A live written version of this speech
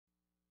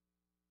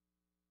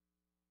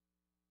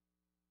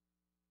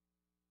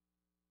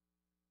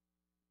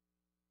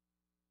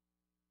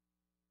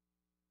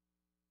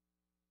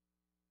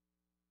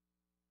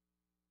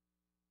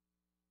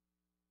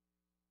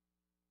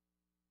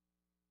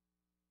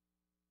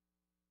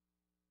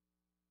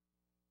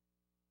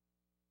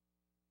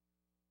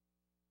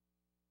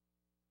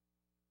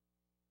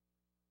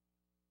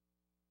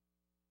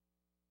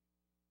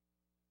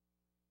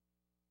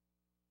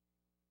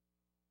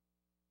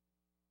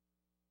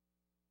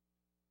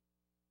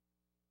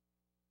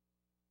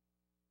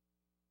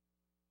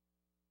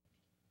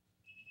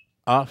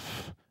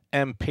Off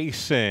and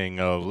pacing.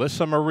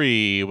 Alyssa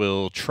Marie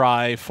will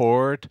try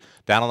for it.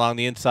 Down along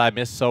the inside,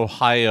 Miss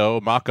Ohio.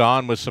 Mock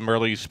on with some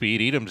early speed.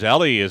 Edam's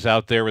Ellie is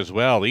out there as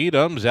well.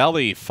 Edam's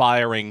Ellie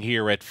firing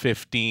here at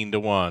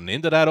 15-1.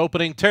 Into that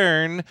opening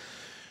turn.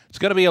 It's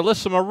going to be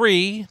Alyssa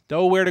Marie.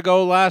 Nowhere to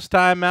go last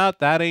time out.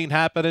 That ain't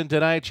happening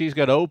tonight. She's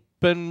got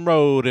open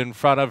road in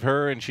front of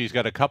her, and she's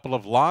got a couple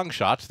of long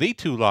shots. The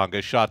two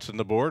longest shots on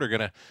the board are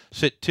going to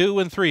sit 2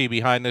 and 3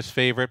 behind this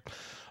favorite.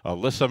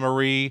 Alyssa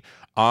Marie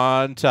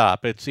on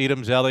top. It's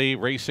Edam's Ellie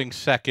racing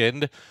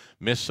second.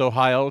 Miss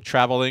Ohio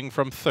traveling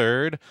from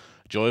third.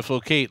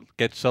 Joyful Kate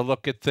gets a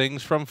look at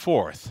things from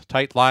fourth.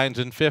 Tight lines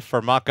in fifth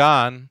for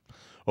Macan.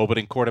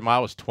 Opening quarter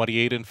mile was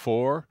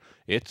 28-4.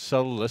 It's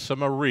Alyssa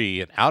Marie.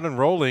 And out and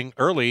rolling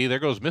early, there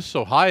goes Miss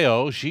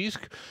Ohio. She's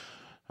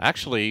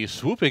actually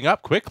swooping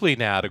up quickly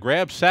now to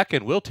grab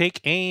second. We'll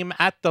take aim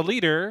at the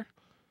leader.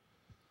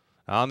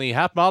 On the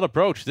half-mile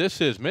approach,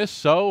 this is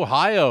Miss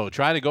Ohio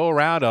trying to go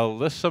around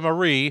Alyssa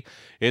Marie.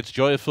 It's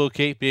Joyful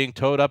Kate being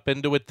towed up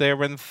into it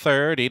there in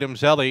third.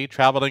 Edam's Ellie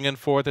traveling in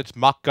fourth. It's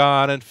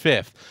Macan in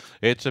fifth.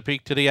 It's a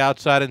peek to the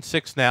outside in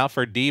sixth now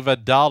for Diva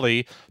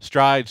Dolly.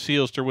 Stride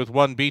Sealster with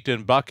one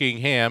beaten.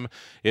 Buckingham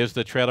is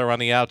the trailer on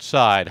the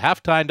outside.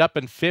 Half-timed up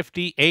in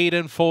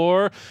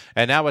 58-4,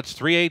 and now it's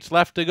 3/8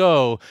 left to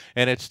go.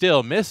 And it's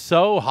still Miss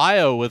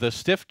Ohio with a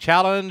stiff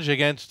challenge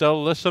against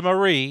Alyssa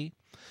Marie.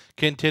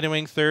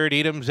 Continuing third,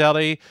 Edam's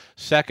Ellie.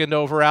 Second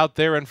over out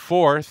there in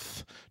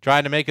fourth.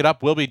 Trying to make it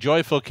up will be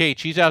Joyful Kate.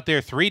 She's out there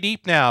 3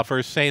 deep now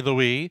for St.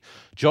 Louis.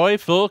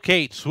 Joyful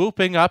Kate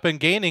swooping up and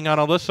gaining on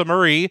Alyssa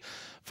Marie.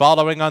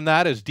 Following on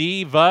that is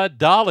Diva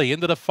Dolly.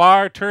 Into the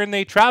far turn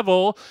they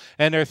travel,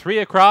 and they're 3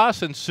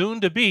 across and soon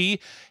to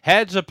be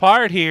heads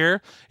apart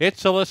here.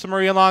 It's Alyssa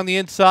Marie along the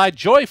inside.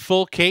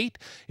 Joyful Kate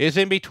is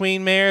in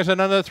between mares,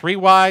 another 3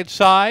 wide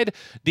side.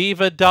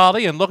 Diva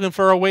Dolly, and looking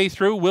for a way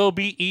through will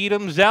be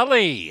Edam's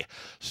Ellie.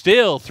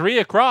 Still 3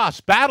 across,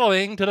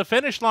 battling to the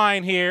finish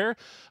line here.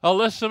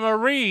 Alyssa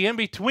Marie in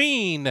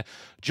between.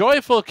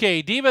 Joyful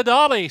Kate, Diva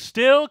Dolly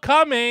still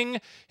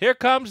coming. Here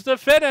comes the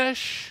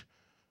finish.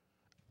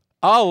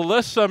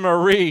 Alyssa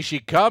Marie, she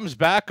comes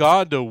back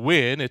on to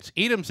win. It's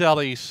Edam's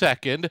Ellie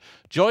second,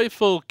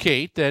 Joyful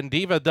Kate, then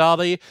Diva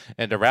Dolly,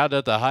 and to round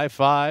out the high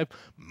five,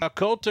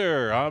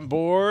 Coulter on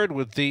board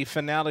with the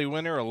finale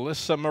winner,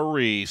 Alyssa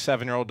Marie.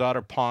 7-year-old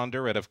daughter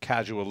Ponder out of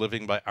Casual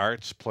Living by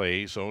Arts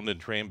Place, owned and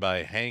trained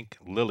by Hank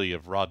Lilly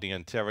of Rodney,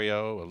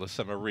 Ontario.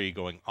 Alyssa Marie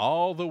going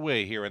all the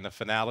way here in the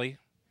finale.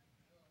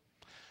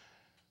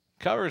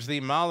 Covers the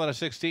mile and a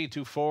 16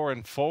 to 4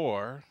 and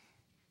 4.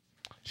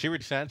 She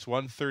cents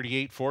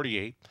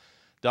 138.48.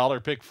 Dollar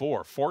pick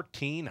 4,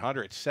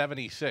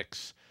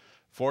 1,476.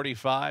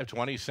 45,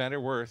 20 center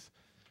worth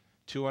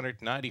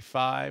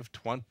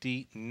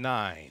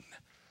 295.29.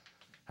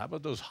 How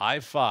about those high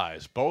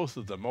fives? Both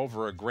of them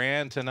over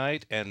 $1,000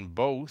 tonight, and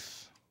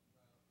both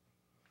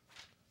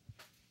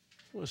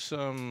with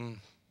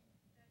some,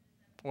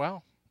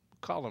 well,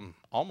 call them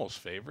almost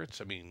favorites.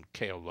 I mean,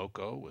 KO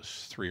Loco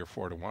was 3 or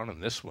 4 to 1,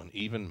 and this one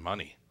even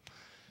money.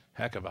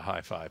 Heck of a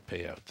high five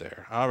payout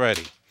there.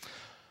 Alrighty.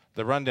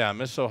 The rundown.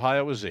 Miss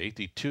Ohio was 8.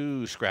 The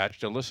 2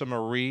 scratched. Alyssa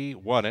Marie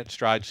won it.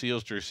 Stride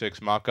Sealster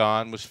 6. Mock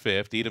On was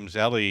 5th. Edam's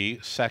Ellie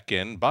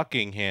 2nd.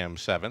 Buckingham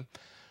 7th.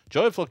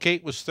 Joyful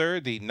Kate was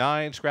 3rd. The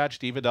 9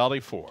 scratched. Diva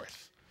Dolly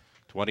 4th.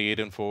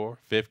 28-4.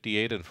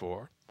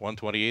 58-4.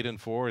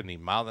 128-4 in the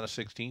mile and a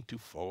 16 to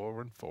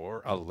 4 and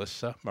 4.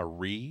 Alyssa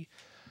Marie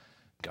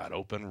got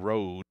open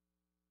road.